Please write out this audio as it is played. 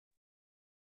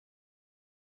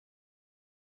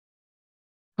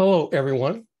Hello,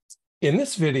 everyone. In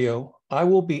this video, I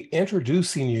will be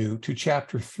introducing you to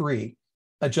Chapter 3,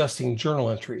 Adjusting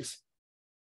Journal Entries.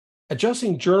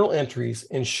 Adjusting journal entries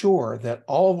ensure that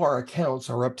all of our accounts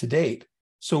are up to date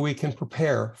so we can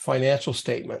prepare financial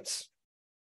statements.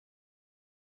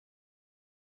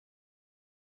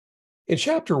 In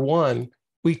Chapter 1,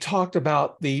 we talked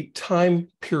about the time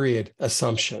period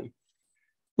assumption,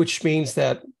 which means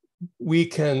that we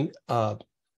can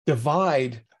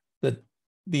divide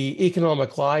the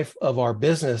economic life of our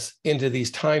business into these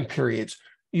time periods,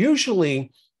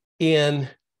 usually in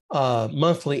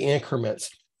monthly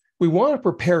increments. We want to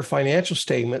prepare financial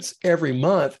statements every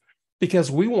month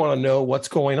because we want to know what's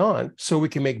going on so we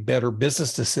can make better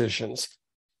business decisions.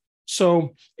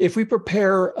 So if we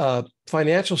prepare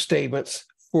financial statements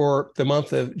for the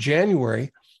month of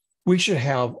January, we should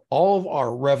have all of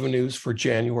our revenues for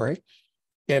January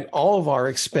and all of our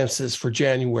expenses for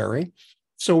January,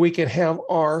 so we can have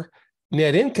our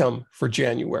net income for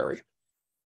January.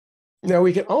 Now,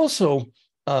 we can also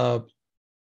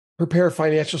prepare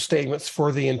financial statements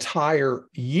for the entire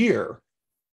year.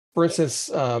 For instance,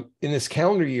 in this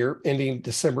calendar year ending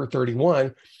December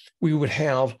 31, we would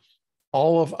have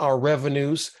all of our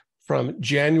revenues from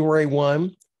January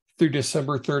 1 through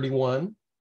December 31,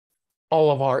 all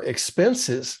of our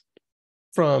expenses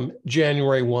from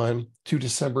January 1 to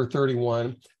December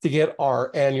 31 to get our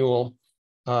annual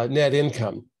net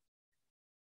income.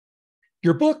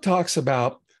 Your book talks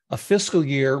about a fiscal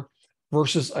year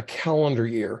versus a calendar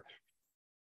year.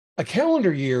 A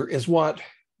calendar year is what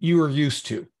you are used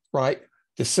to, right?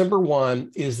 December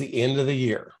 1 is the end of the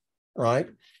year, right?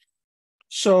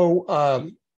 So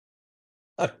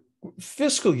a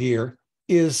fiscal year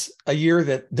is a year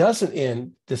that doesn't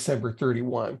end December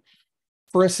 31.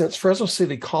 For instance, Fresno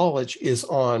City College is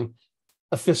on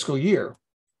a fiscal year.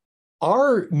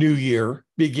 Our new year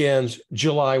begins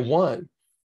July 1,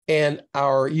 and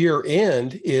our year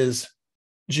end is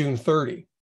June 30.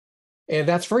 And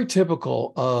that's very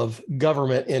typical of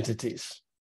government entities.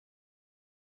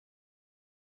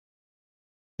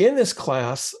 In this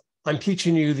class, I'm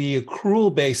teaching you the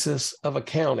accrual basis of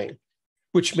accounting,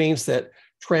 which means that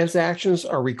transactions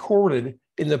are recorded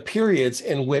in the periods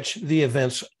in which the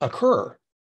events occur.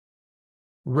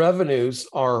 Revenues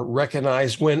are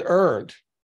recognized when earned,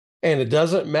 and it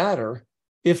doesn't matter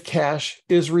if cash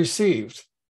is received.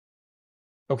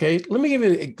 Okay, let me give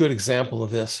you a good example of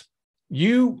this.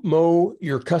 You mow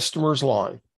your customer's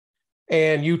lawn,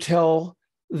 and you tell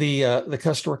the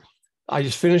customer, I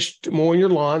just finished mowing your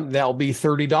lawn, that'll be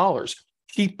 $30.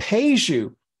 He pays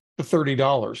you the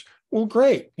 $30. Well,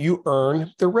 great, you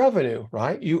earn the revenue,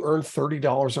 right? You earn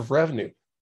 $30 of revenue.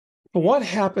 But what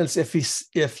happens if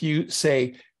you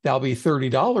say, that'll be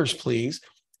 $30, please,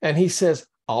 and he says,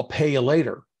 I'll pay you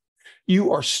later?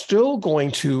 You are still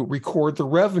going to record the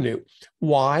revenue.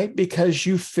 Why? Because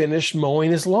you finished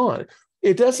mowing his lawn.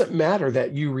 It doesn't matter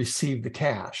that you received the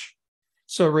cash.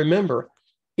 So remember,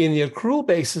 in the accrual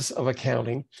basis of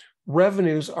accounting,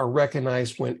 revenues are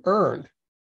recognized when earned.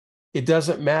 It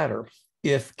doesn't matter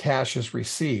if cash is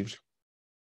received.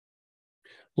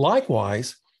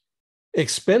 Likewise,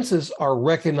 expenses are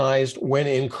recognized when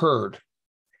incurred.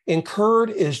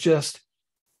 Incurred is just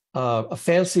a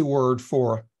fancy word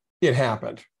for it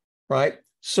happened, right?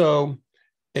 So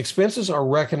expenses are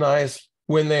recognized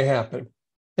when they happen.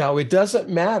 Now, it doesn't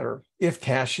matter if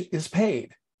cash is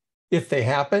paid. If they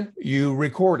happen, you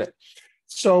record it.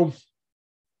 So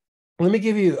let me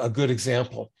give you a good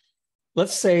example.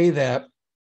 Let's say that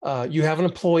you have an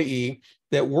employee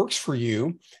that works for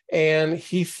you, and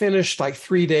he finished like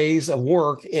 3 days of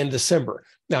work in December.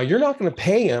 Now, you're not going to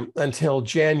pay him until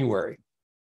January.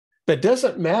 But it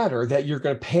doesn't matter that you're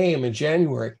going to pay him in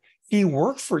January. He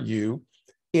worked for you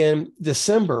in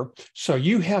December, so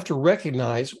you have to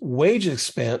recognize wage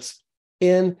expense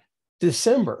in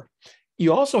December.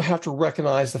 You also have to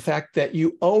recognize the fact that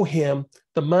you owe him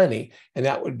the money, and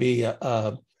that would be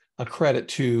a credit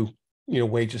to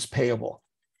wages payable.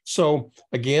 So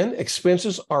again,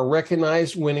 expenses are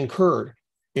recognized when incurred.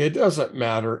 It doesn't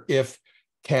matter if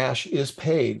cash is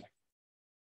paid.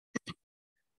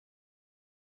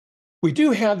 We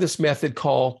do have this method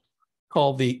called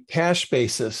the cash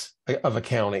basis of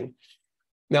accounting.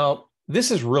 Now,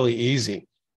 this is really easy.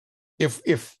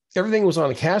 If everything was on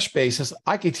a cash basis,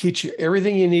 I could teach you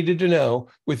everything you needed to know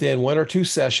within 1 or 2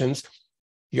 sessions.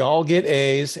 You all get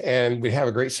A's, and we'd have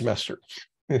a great semester.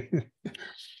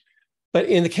 But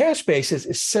in the cash basis,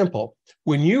 it's simple.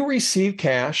 When you receive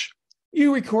cash,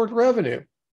 you record revenue.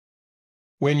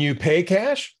 When you pay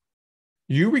cash,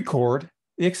 you record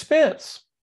the expense.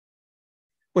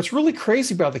 What's really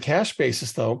crazy about the cash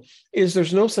basis, though, is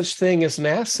there's no such thing as an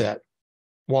asset.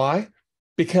 Why?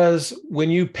 Because when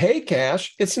you pay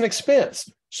cash, it's an expense.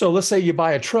 So let's say you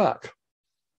buy a truck.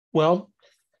 Well,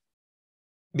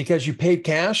 because you paid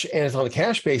cash and it's on a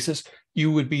cash basis,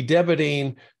 you would be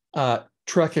debiting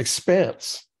truck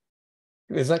expense.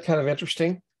 Is that kind of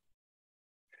interesting?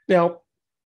 Now,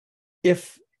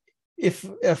 if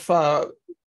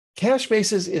cash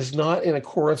basis is not in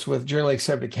accordance with generally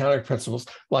accepted accounting principles,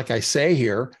 like I say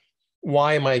here,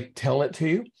 why am I telling it to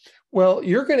you? Well,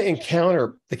 you're going to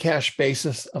encounter the cash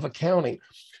basis of accounting.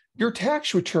 Your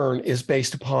tax return is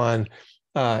based upon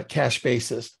cash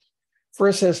basis. For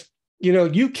instance,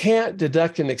 you can't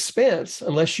deduct an expense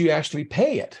unless you actually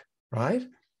pay it, right?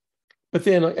 But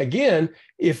then again,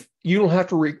 if you don't have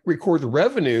to record the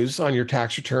revenues on your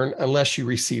tax return unless you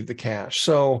receive the cash.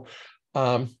 So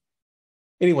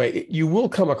anyway, you will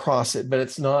come across it, but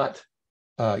it's not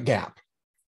GAAP.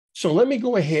 So let me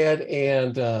go ahead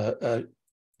and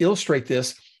illustrate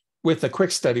this with a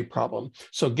quick study problem.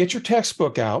 So get your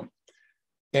textbook out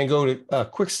and go to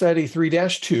Quick Study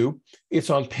 3-2. It's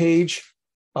on page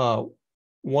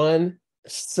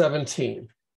 117.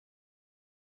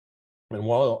 And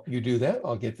while you do that,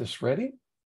 I'll get this ready.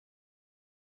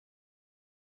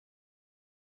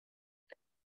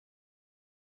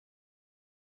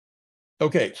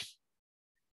 Okay.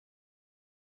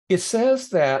 It says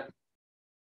that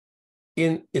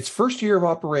in its first year of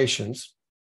operations,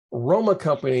 Roma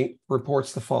Company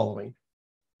reports the following.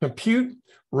 Compute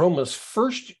Roma's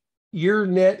first year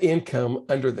net income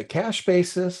under the cash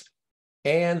basis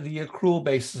and the accrual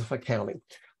basis of accounting.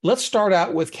 Let's start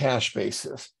out with cash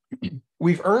basis.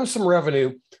 We've earned some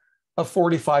revenue of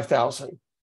 $45,000.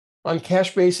 On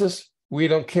cash basis, we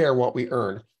don't care what we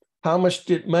earned. How much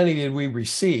money did we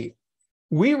receive?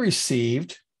 We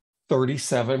received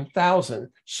 $37,000.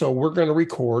 So we're going to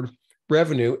record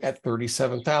revenue at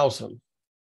 $37,000.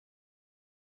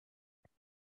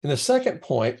 In the second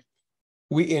point,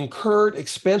 we incurred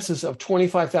expenses of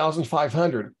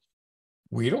 $25,500.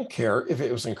 We don't care if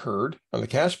it was incurred on the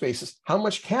cash basis. How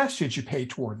much cash did you pay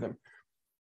toward them?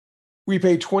 We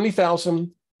paid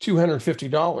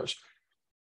 $20,250.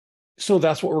 So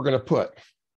that's what we're going to put.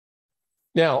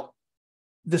 Now,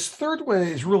 this third one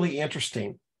is really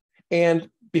interesting. And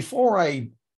before I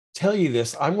tell you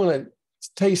this, I'm going to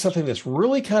tell you something that's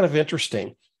really kind of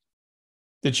interesting.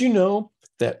 Did you know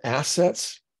that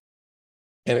assets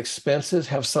and expenses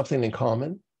have something in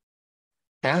common?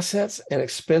 Assets and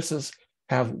expenses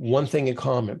have one thing in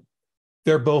common.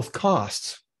 They're both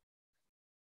costs.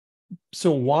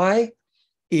 So why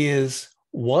is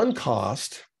one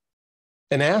cost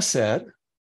an asset,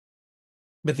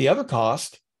 but the other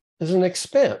cost is an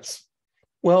expense?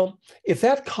 Well, if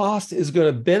that cost is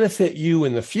going to benefit you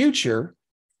in the future,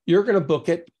 you're going to book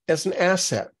it as an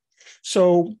asset.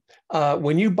 So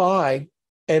when you buy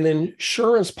an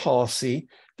insurance policy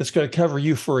that's going to cover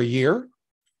you for a year,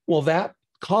 well, that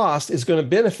cost is going to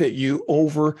benefit you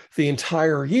over the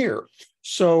entire year.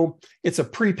 So it's a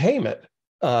prepayment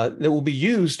that will be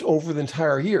used over the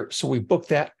entire year. So we book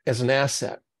that as an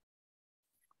asset.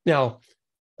 Now,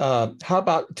 how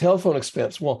about telephone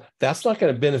expense? Well, that's not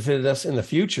going to benefit us in the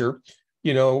future.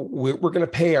 We're going to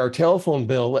pay our telephone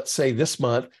bill, let's say this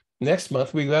month. Next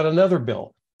month, we got another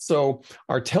bill. So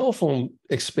our telephone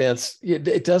expense,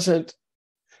 it doesn't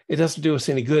do us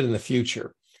any good in the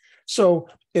future. So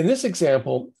in this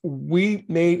example, we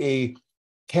made a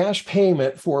cash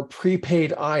payment for a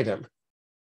prepaid item.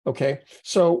 Okay,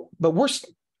 so but we're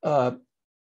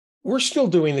still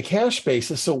doing the cash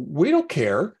basis, so we don't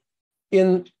care.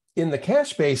 In the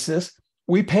cash basis,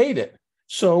 we paid it,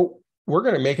 so we're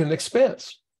going to make it an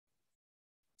expense.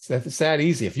 So it's that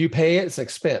easy. If you pay it, it's an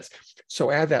expense.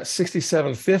 So add that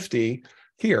 $6,750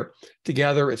 here.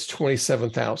 Together, it's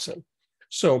 $27,000.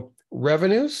 So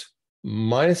revenues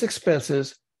minus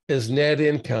expenses is net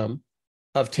income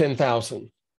of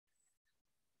 $10,000.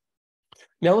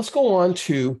 Now let's go on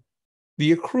to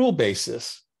the accrual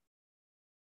basis.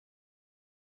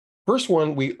 First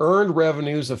one, we earned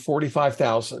revenues of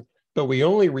 $45,000, but we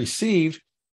only received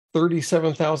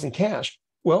 $37,000 cash.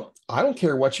 Well, I don't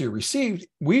care what you received.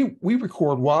 We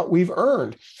record what we've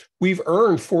earned. We've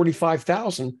earned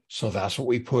 $45,000, so that's what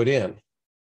we put in.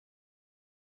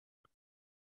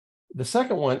 The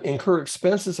second one, incurred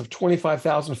expenses of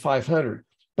 $25,500,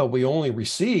 but we only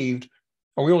received,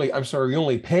 we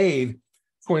only paid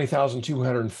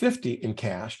 $20,250 in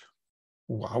cash.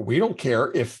 Well, we don't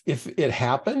care if it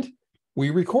happened,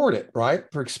 we record it, right,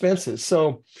 for expenses.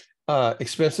 So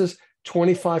expenses,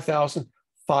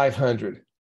 $25,500.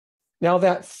 Now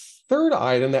that third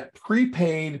item, that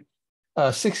prepaid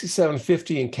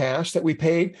 $67.50 in cash that we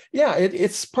paid. Yeah,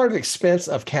 it's part of the expense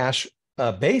of cash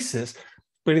basis,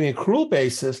 but in the accrual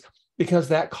basis, because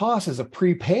that cost is a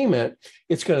prepayment,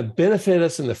 it's going to benefit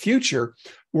us in the future.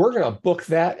 We're going to book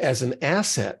that as an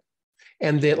asset,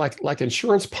 and then like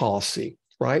insurance policy,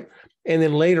 right? And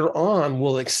then later on,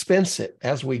 we'll expense it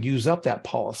as we use up that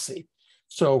policy.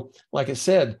 So, like I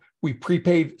said, we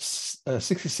prepaid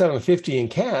 $67.50 in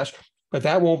cash, but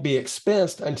that won't be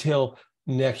expensed until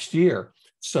next year.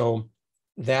 So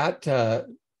that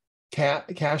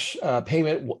cash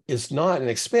payment is not an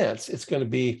expense. It's going to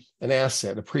be an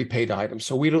asset, a prepaid item.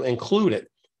 So we don't include it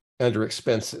under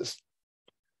expenses.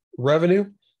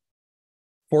 Revenue,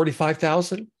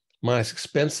 $45,000 minus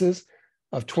expenses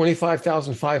of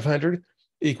 $25,500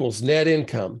 equals net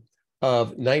income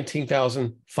of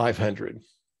 $19,500.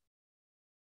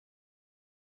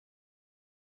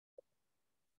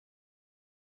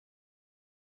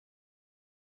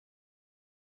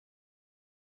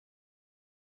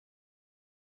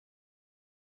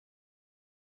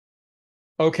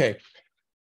 Okay,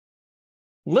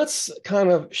 let's kind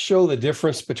of show the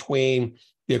difference between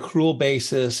the accrual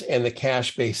basis and the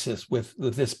cash basis with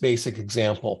this basic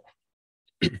example.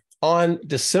 On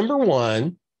December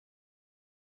 1,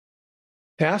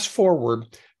 Fast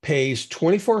Forward pays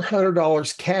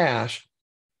 $2,400 cash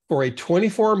for a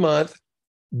 24-month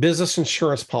business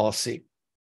insurance policy.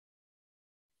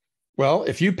 Well,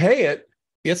 if you pay it,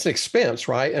 it's an expense,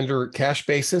 right, under cash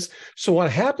basis. So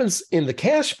what happens in the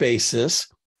cash basis,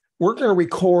 we're going to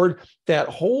record that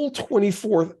whole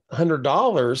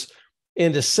 $2,400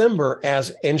 in December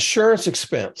as insurance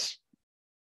expense.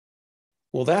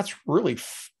 Well, that's really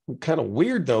kind of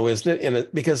weird, though, isn't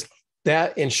it? Because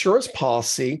that insurance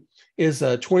policy is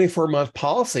a 24-month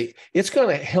policy. It's going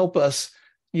to help us,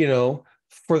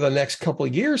 for the next couple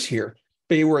of years here.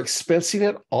 But you were expensing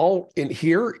it all in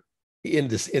here at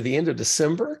the end of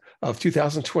December of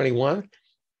 2021.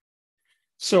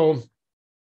 So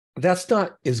that's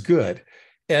not as good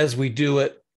as we do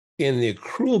it in the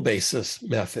accrual basis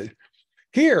method.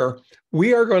 Here,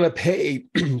 we are going to pay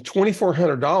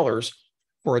 $2,400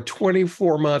 for a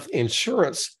 24-month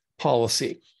insurance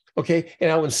policy. Okay, and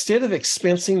now instead of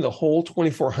expensing the whole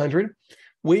 $2,400,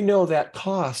 we know that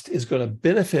cost is going to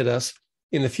benefit us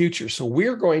in the future. So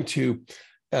we're going to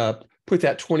put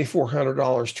that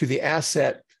 $2,400 to the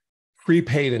asset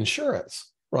prepaid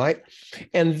insurance, right?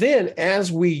 And then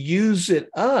as we use it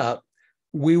up,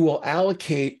 we will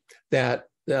allocate that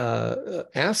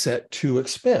asset to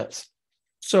expense.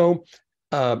 So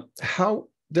how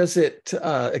does it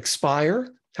expire?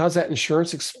 How's that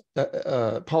insurance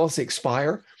policy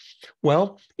expire?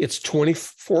 Well, it's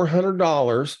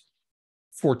 $2,400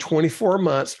 for 24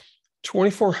 months.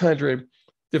 2,400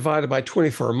 divided by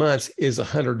 24 months is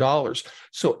 $100.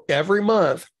 So every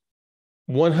month,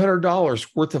 $100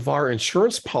 worth of our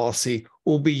insurance policy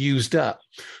will be used up.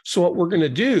 So what we're going to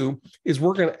do is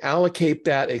we're going to allocate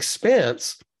that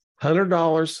expense,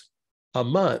 $100 a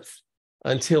month,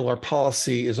 until our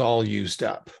policy is all used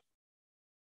up.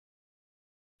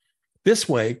 This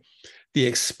way, the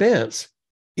expense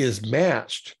is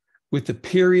matched with the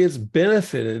periods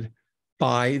benefited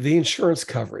by the insurance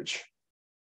coverage.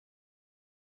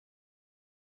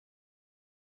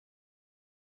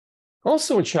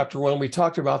 Also in Chapter 1, we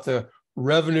talked about the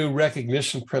revenue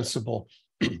recognition principle.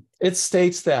 It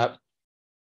states that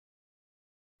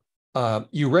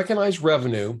you recognize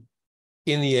revenue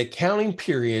in the accounting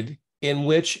period in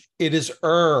which it is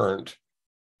earned,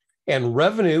 and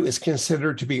revenue is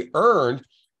considered to be earned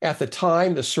at the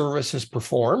time the service is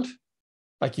performed,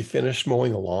 like you finish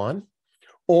mowing a lawn,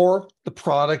 or the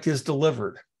product is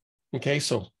delivered. Okay,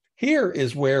 so here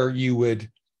is where you would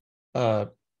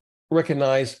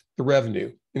recognize the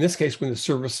revenue. In this case, when the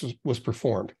service was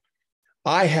performed.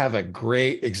 I have a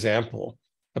great example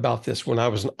about this when I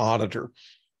was an auditor.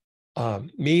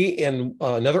 Me and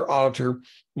another auditor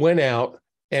went out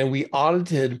and we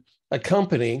audited a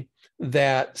company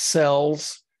that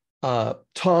sells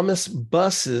Thomas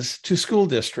buses to school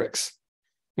districts.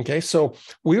 Okay, so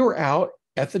we were out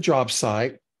at the job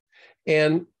site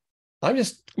and I'm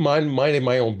just minding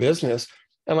my own business.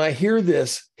 And I hear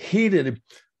this heated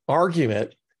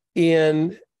argument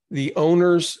in the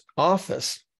owner's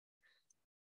office.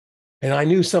 And I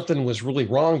knew something was really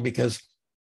wrong because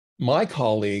my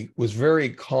colleague was very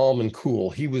calm and cool.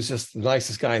 He was just the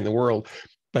nicest guy in the world.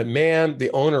 But man,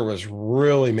 the owner was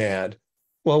really mad.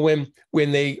 Well, when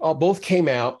they all both came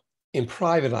out in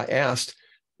private, I asked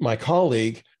my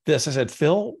colleague this. I said,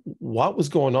 Phil, what was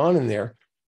going on in there?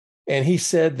 And he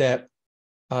said that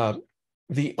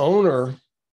the owner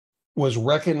was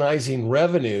recognizing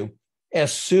revenue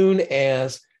as soon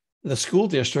as the school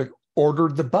district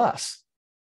ordered the bus.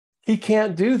 He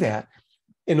can't do that.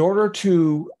 In order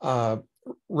to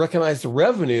recognize the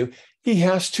revenue, he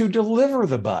has to deliver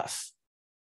the bus.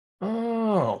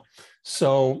 Oh,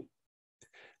 so,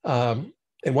 and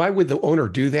why would the owner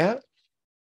do that?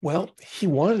 Well, he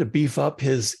wanted to beef up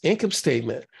his income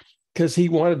statement because he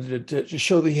wanted to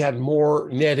show that he had more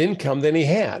net income than he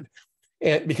had.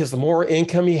 And because the more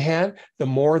income he had, the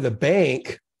more the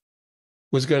bank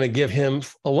was going to give him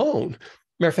a loan.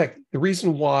 Matter of fact, the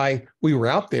reason why we were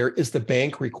out there is the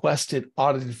bank requested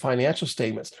audited financial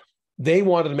statements. They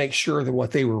wanted to make sure that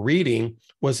what they were reading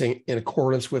was in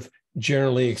accordance with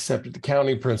generally accepted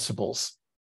accounting principles.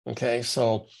 Okay,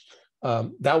 so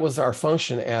that was our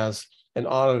function as an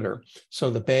auditor. So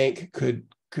the bank could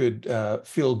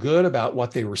feel good about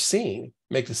what they were seeing,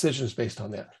 make decisions based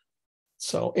on that.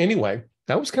 So anyway,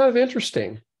 that was kind of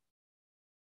interesting.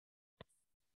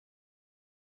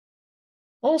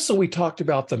 Also, we talked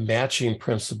about the matching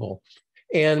principle.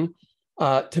 And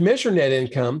to measure net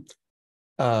income,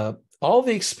 all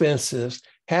the expenses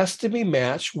has to be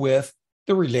matched with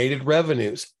the related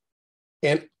revenues.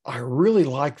 And I really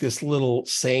like this little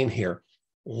saying here: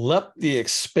 let the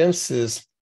expenses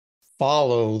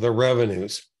follow the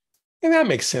revenues. And that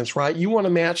makes sense, right? You want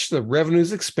to match the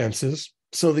revenues expenses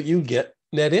so that you get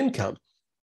net income.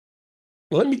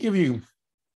 Let me give you an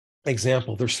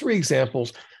example. There's 3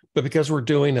 examples, but because we're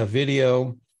doing a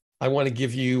video, I want to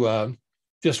give you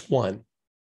just one.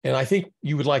 And I think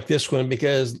you would like this one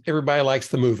because everybody likes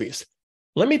the movies.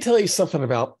 Let me tell you something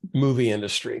about the movie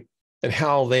industry and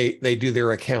how they do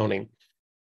their accounting.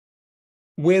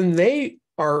 When they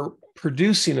are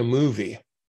producing a movie,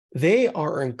 they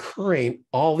are incurring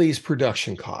all these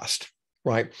production costs,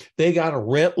 right? They got to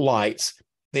rent lights.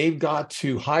 They've got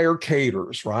to hire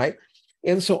caterers, right?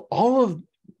 And so all of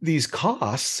these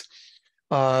costs,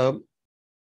 they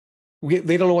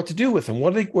don't know what to do with them.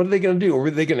 What are they going to do?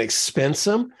 Are they going to expense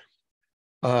them?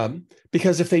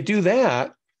 Because if they do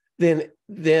that, then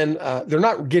they're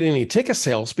not getting any ticket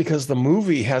sales because the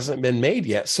movie hasn't been made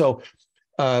yet. So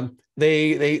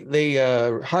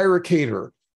they hire a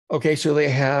caterer. Okay, so they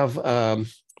have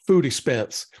food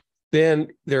expense. Then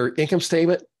their income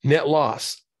statement, net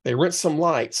loss. They rent some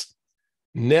lights,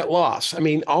 net loss. I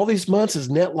mean, all these months is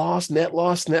net loss, net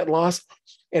loss, net loss.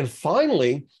 And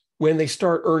finally, when they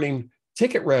start earning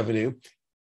ticket revenue,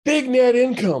 big net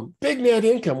income, big net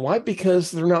income. Why?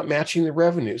 Because they're not matching the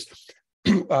revenues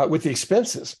with the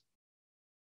expenses.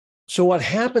 So what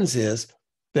happens is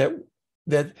that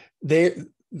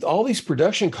all these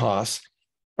production costs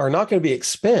are not going to be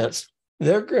expensed.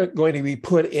 They're going to be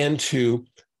put into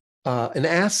an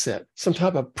asset, some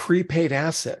type of prepaid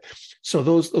asset. So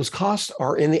those costs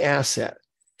are in the asset.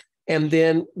 And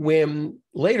then when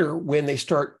they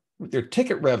start their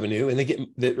ticket revenue and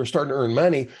they're starting to earn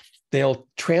money, they'll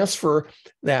transfer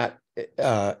that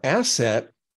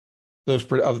asset, those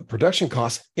production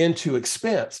costs, into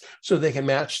expense so they can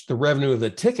match the revenue of the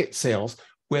ticket sales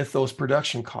with those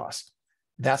production costs.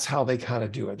 That's how they kind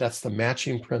of do it. That's the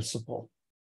matching principle.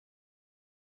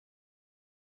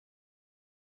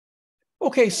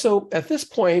 Okay, so at this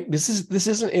point, this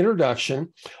is an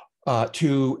introduction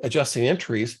to adjusting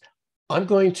entries. I'm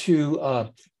going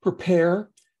to prepare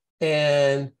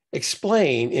and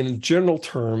explain in general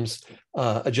terms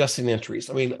adjusting entries.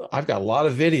 I mean, I've got a lot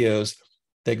of videos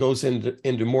that goes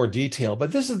into more detail,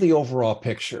 but this is the overall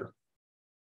picture.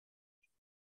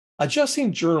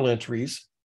 Adjusting journal entries,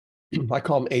 I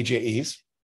call them AJEs,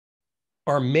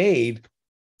 are made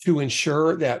to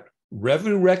ensure that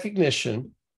revenue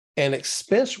recognition and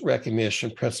expense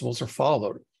recognition principles are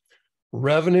followed.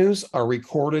 Revenues are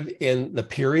recorded in the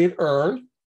period earned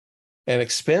and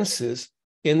expenses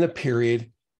in the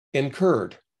period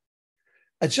incurred.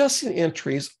 Adjusting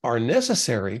entries are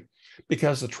necessary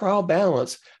because the trial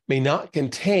balance may not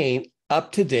contain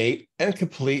up-to-date and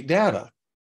complete data.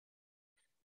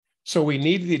 So we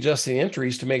need the adjusting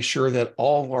entries to make sure that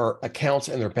all of our accounts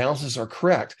and their balances are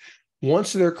correct.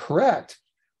 Once they're correct,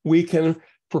 we can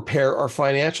prepare our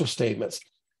financial statements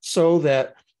so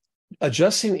that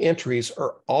adjusting entries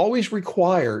are always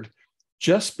required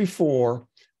just before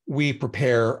we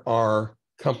prepare our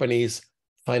company's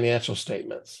financial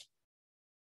statements.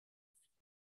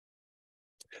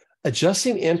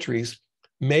 Adjusting entries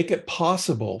make it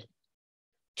possible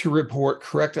to report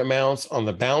correct amounts on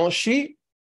the balance sheet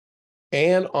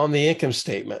and on the income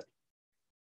statement.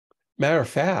 Matter of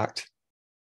fact,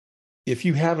 if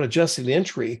you have an adjusted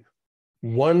entry,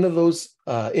 one of those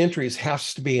entries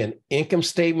has to be an income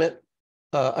statement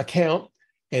account,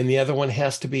 and the other one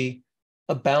has to be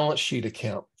a balance sheet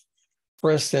account.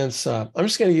 For instance, I'm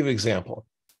just going to give you an example.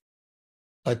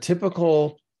 a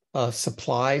typical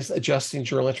supplies adjusting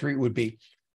journal entry would be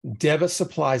debit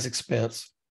supplies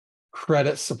expense,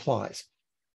 credit supplies.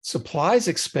 Supplies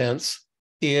expense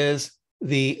is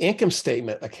the income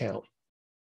statement account.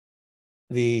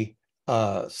 The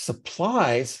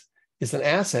supplies is an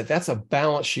asset. That's a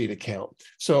balance sheet account.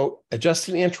 So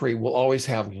adjusting entry will always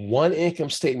have one income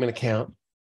statement account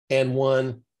and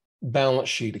one balance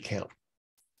sheet account.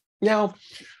 Now,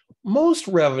 most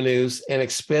revenues and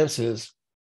expenses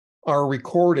are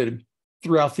recorded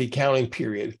throughout the accounting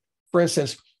period. For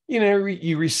instance,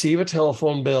 you receive a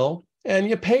telephone bill and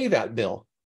you pay that bill.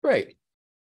 Great.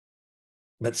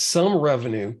 But some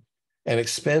revenue and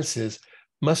expenses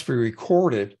must be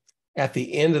recorded at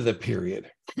the end of the period.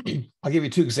 I'll give you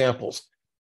two examples.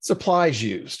 Supplies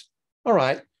used. All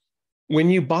right. When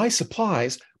you buy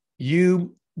supplies,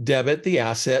 you debit the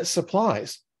asset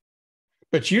supplies,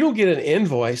 but you don't get an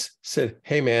invoice said,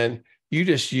 hey man, you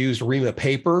just used ream of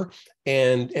paper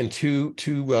and two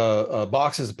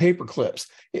boxes of paper clips.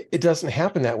 It doesn't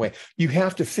happen that way. You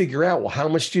have to figure out, well, how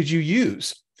much did you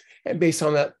use? And based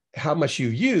on that, how much you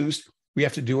used, we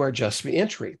have to do our adjustment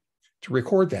entry to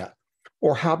record that.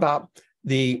 Or how about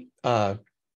the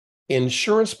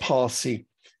insurance policy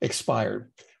expired?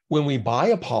 When we buy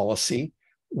a policy,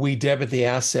 we debit the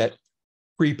asset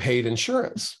prepaid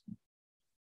insurance,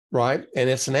 right? And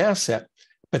it's an asset,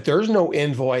 but there's no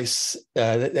invoice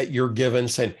that you're given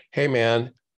saying, hey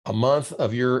man, a month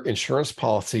of your insurance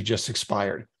policy just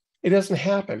expired. It doesn't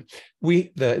happen.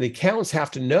 The accountants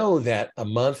have to know that a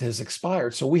month has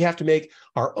expired. So we have to make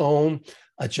our own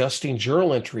adjusting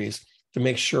journal entries to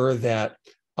make sure that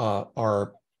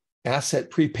our asset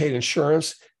prepaid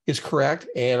insurance is correct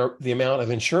and the amount of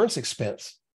insurance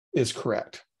expense is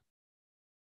correct.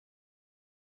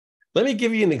 Let me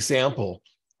give you an example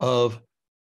of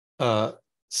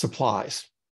supplies.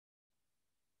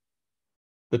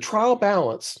 The trial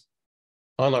balance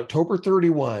on October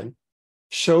 31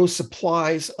 shows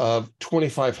supplies of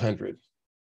 $2,500.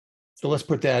 So let's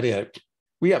put that in.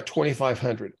 We have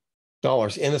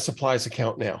 $2,500 in the supplies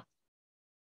account now.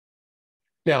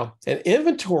 Now, an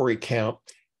inventory count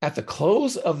at the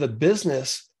close of the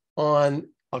business on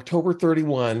October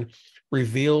 31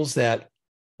 reveals that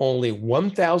only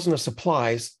 1,000 of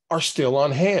supplies are still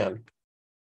on hand.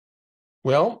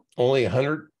 Well, only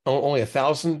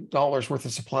 $1,000 worth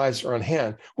of supplies are on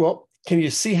hand. Well, can you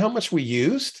see how much we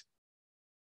used?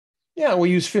 Yeah, we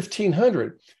used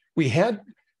 1,500. We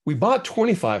bought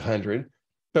 2,500,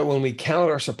 but when we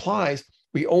counted our supplies,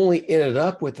 we only ended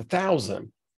up with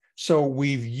 1,000. So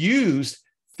we've used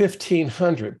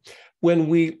 1,500. When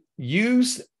we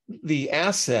use the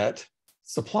asset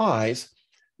supplies,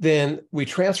 then we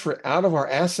transfer it out of our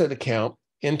asset account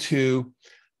into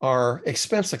our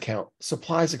expense account,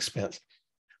 supplies expense.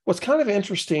 What's kind of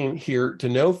interesting here to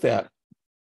note that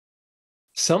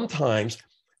sometimes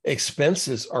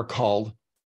expenses are called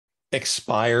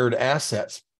expired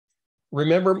assets.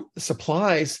 Remember,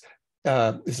 supplies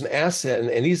is an asset,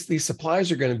 and these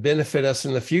supplies are going to benefit us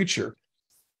in the future,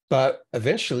 but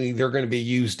eventually they're going to be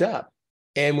used up.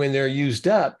 And when they're used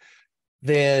up,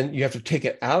 then you have to take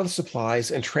it out of the supplies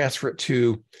and transfer it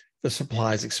to the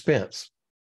supplies expense.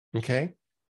 Okay?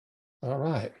 All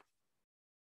right.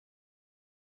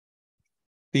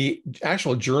 The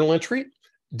actual journal entry,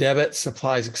 debit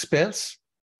supplies expense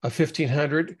of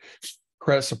 1,500,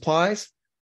 credit supplies,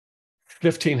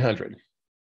 1,500.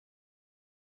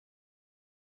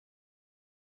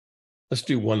 Let's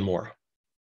do one more.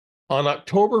 On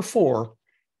October 4,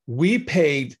 we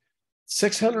paid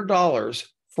 $600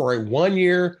 for a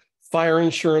 1-year fire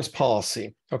insurance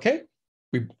policy. Okay,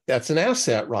 that's an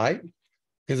asset, right?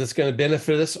 Because it's going to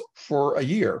benefit us for a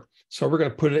year. So we're going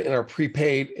to put it in our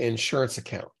prepaid insurance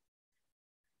account.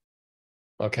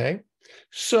 Okay,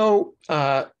 so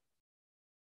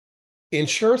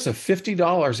insurance of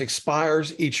 $50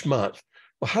 expires each month.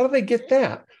 Well, how do they get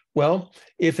that? Well,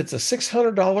 if it's a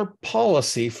 $600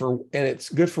 policy and it's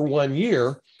good for 1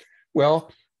 year,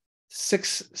 well,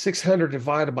 600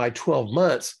 divided by 12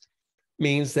 months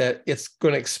means that it's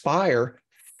going to expire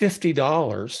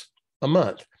 $50 a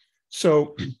month.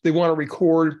 So they want to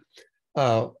record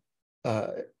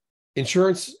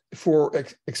insurance for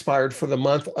expired for the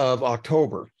month of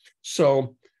October.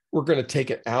 So we're going to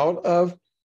take it out of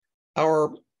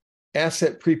our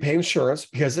asset prepaid insurance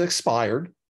because it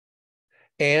expired,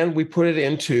 and we put it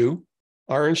into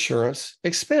our insurance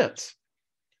expense.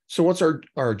 So what's our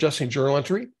adjusting journal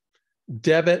entry?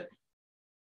 Debit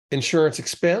insurance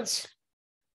expense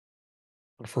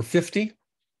for 50,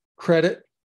 credit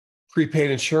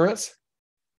prepaid insurance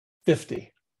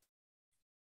 50.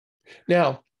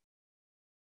 Now,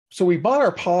 So we bought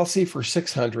our policy for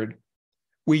 $600.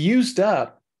 We used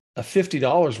up a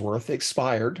 $50 worth,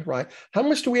 expired, right? How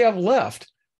much do we have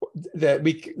left that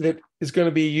is going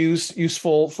to be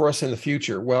useful for us in the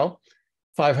future? Well,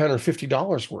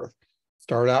 $550 worth.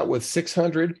 Start out with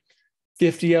 600,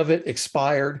 50 of it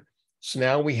expired. So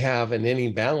now we have an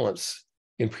ending balance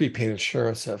in prepaid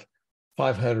insurance of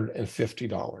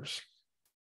 $550.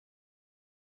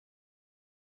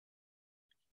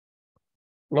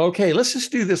 Okay, let's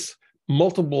just do this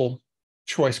multiple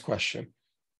choice question.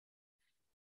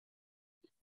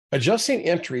 Adjusting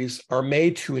entries are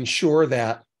made to ensure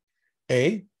that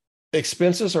A,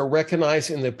 expenses are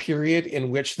recognized in the period in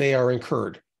which they are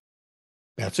incurred.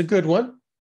 That's a good one.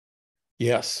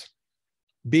 Yes.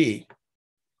 B,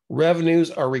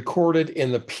 revenues are recorded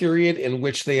in the period in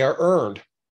which they are earned.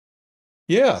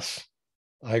 Yes,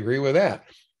 I agree with that.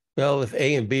 Well, if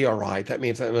A and B are right, that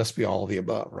means that must be all of the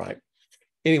above, right?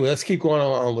 Anyway, let's keep going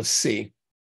on with C.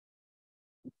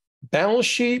 Balance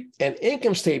sheet and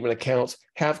income statement accounts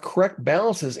have correct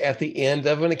balances at the end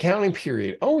of an accounting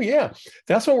period. Oh, yeah,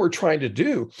 that's what we're trying to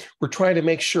do. We're trying to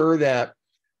make sure that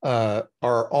all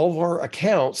of our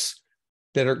accounts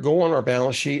that go on our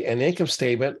balance sheet and income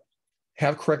statement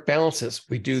have correct balances.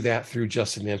 We do that through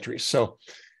adjusted entries. So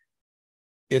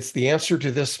it's the answer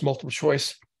to this multiple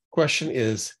choice question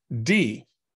is D,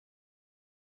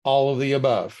 all of the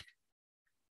above.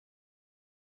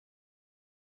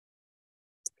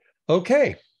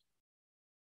 Okay.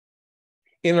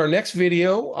 In our next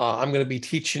video, I'm going to be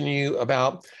teaching you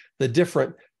about the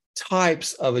different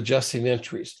types of adjusting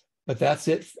entries. But that's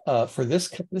it for this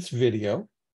video.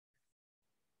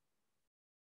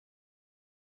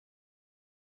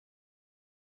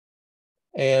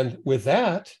 And with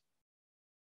that,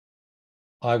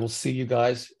 I will see you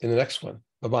guys in the next one.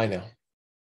 Bye-bye now.